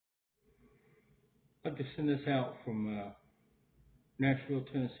I'd like to send this out from Nashville,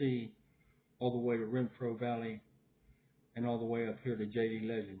 Tennessee, all the way to Renfro Valley, and all the way up here to JD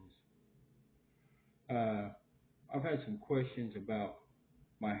Legends. I've had some questions about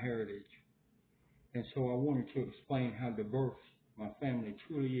my heritage, and so I wanted to explain how diverse my family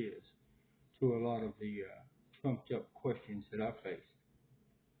truly is to a lot of the trumped up questions that I faced.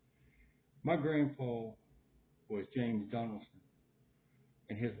 My grandpa was James Donelson,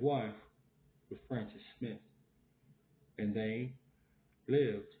 and his wife was Frances Smith, and they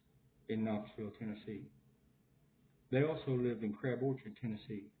lived in Knoxville, Tennessee. They also lived in Crab Orchard,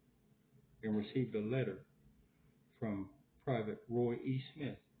 Tennessee, and received a letter from Private Roy E.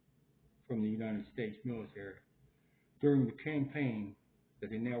 Smith from the United States military during the campaign that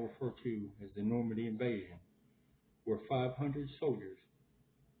they now refer to as the Normandy invasion, where 500 soldiers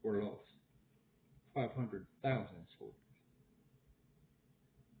were lost. 500,000 soldiers.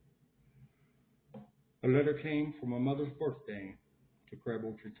 A letter came for my mother's birthday to Crab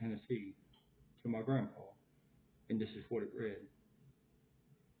Orchard, Tennessee, to my grandpa, and this is what it read.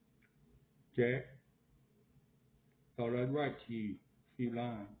 Jack, thought I'd write to you a few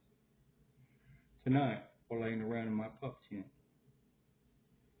lines tonight while laying around in my pup tent,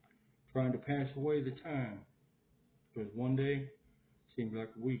 trying to pass away the time, because one day seems like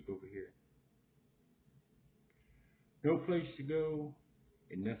a week over here. No place to go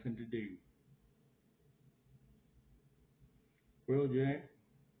and nothing to do. Well, Jack,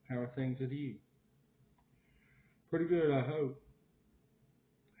 how are things with you? Pretty good, I hope.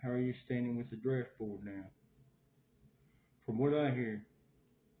 How are you standing with the draft board now? From what I hear,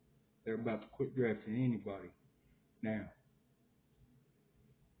 they're about to quit drafting anybody now.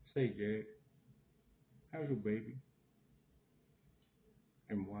 Say, Jack, how's your baby?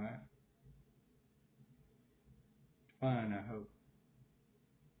 And why? Fine, I hope.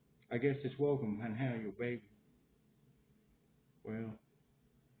 I guess it's welcome and how your baby. Well,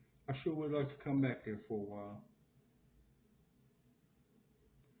 I sure would like to come back there for a while.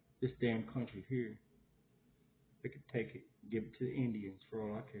 This damn country here, they could take it and give it to the Indians for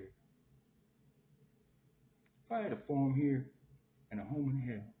all I care. If I had a farm here and a home in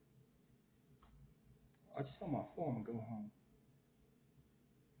hell, I'd sell my farm and go home.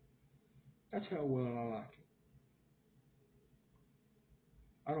 That's how well I like it.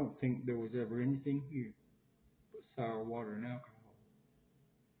 I don't think there was ever anything here but sour water and alcohol,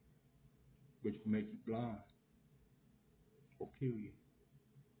 which will make you blind or kill you.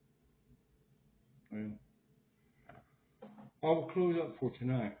 Well, I will close up for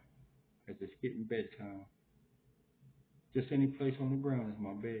tonight as it's getting bedtime. Just any place on the ground is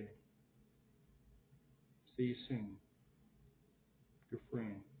my bed. See you soon. Your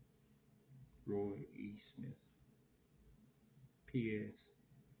friend, Roy E. Smith. P.S.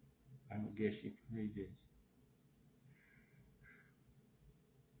 I don't guess you can read this.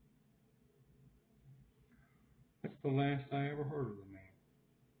 That's the last I ever heard of the man.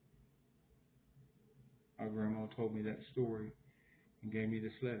 My grandma told me that story and gave me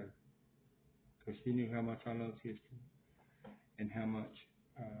this letter because she knew how much I loved history and how much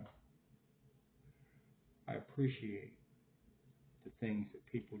I appreciate the things that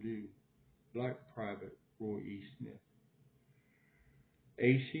people do, like Private Roy E. Smith.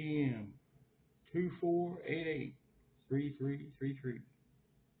 ACM 2488-3333.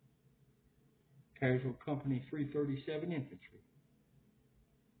 Casual Company 337 Infantry.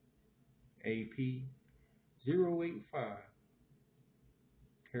 AP 085.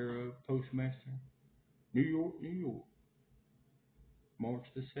 Care of Postmaster, New York, New York. March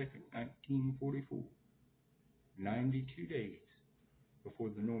the 2nd, 1944. 92 days before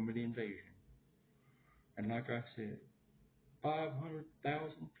the Normandy invasion. And like I said,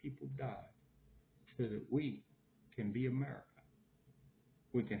 500,000 people died so that we can be America.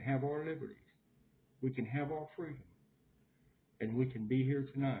 We can have our liberties. We can have our freedom. And we can be here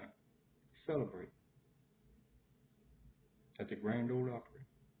tonight, celebrate at the Grand Ole Opry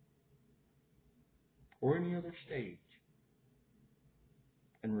or any other stage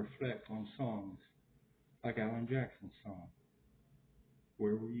and reflect on songs like Alan Jackson's song,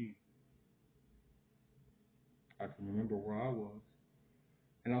 Where Were You? I can remember where I was,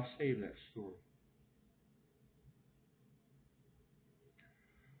 and I'll save that story.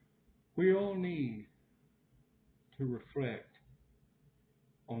 We all need to reflect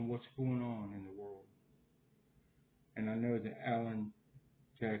on what's going on in the world. And I know that Alan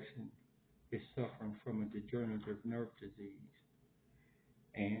Jackson is suffering from a degenerative nerve disease.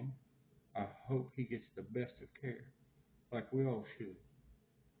 And I hope he gets the best of care, like we all should.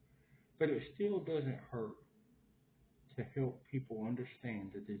 But it still doesn't hurt to help people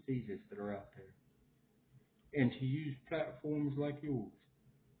understand the diseases that are out there. and to use platforms like yours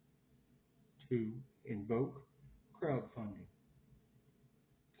to invoke crowdfunding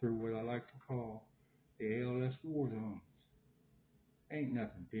through what I like to call the ALS war zones. Ain't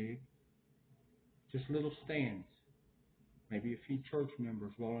nothing big, just little stands. Maybe a few church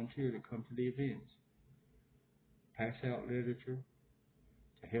members volunteer to come to the events, pass out literature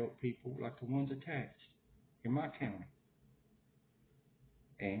to help people like the ones attached in my county,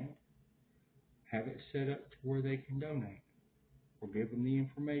 and have it set up to where they can donate or give them the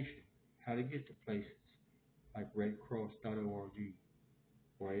information how to get to places like redcross.org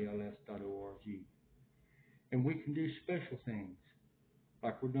or als.org. And we can do special things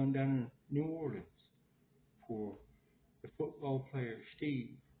like we're done down in New Orleans for the football player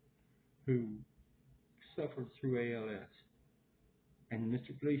Steve, who suffered through ALS. And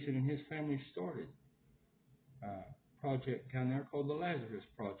Mr. Gleason and his family started a project down there called the Lazarus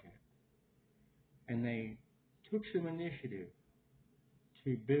Project. And they took some initiative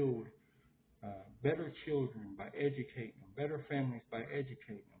to build better children by educating them, better families by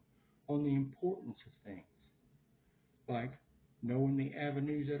educating them on the importance of things, like knowing the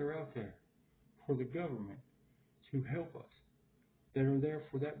avenues that are out there for the government to help us, that are there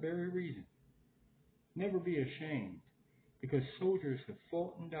for that very reason. Never be ashamed, because soldiers have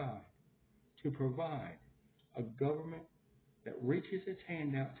fought and died to provide a government that reaches its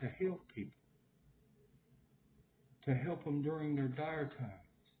hand out to help people, to help them during their dire times.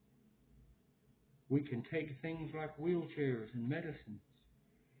 We can take things like wheelchairs and medicines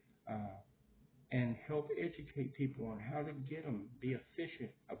and help educate people on how to get them, be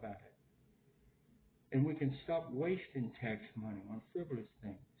efficient about it. And we can stop wasting tax money on frivolous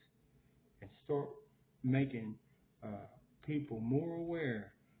things and start making people more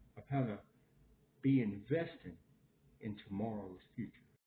aware of how to be investing in tomorrow's future.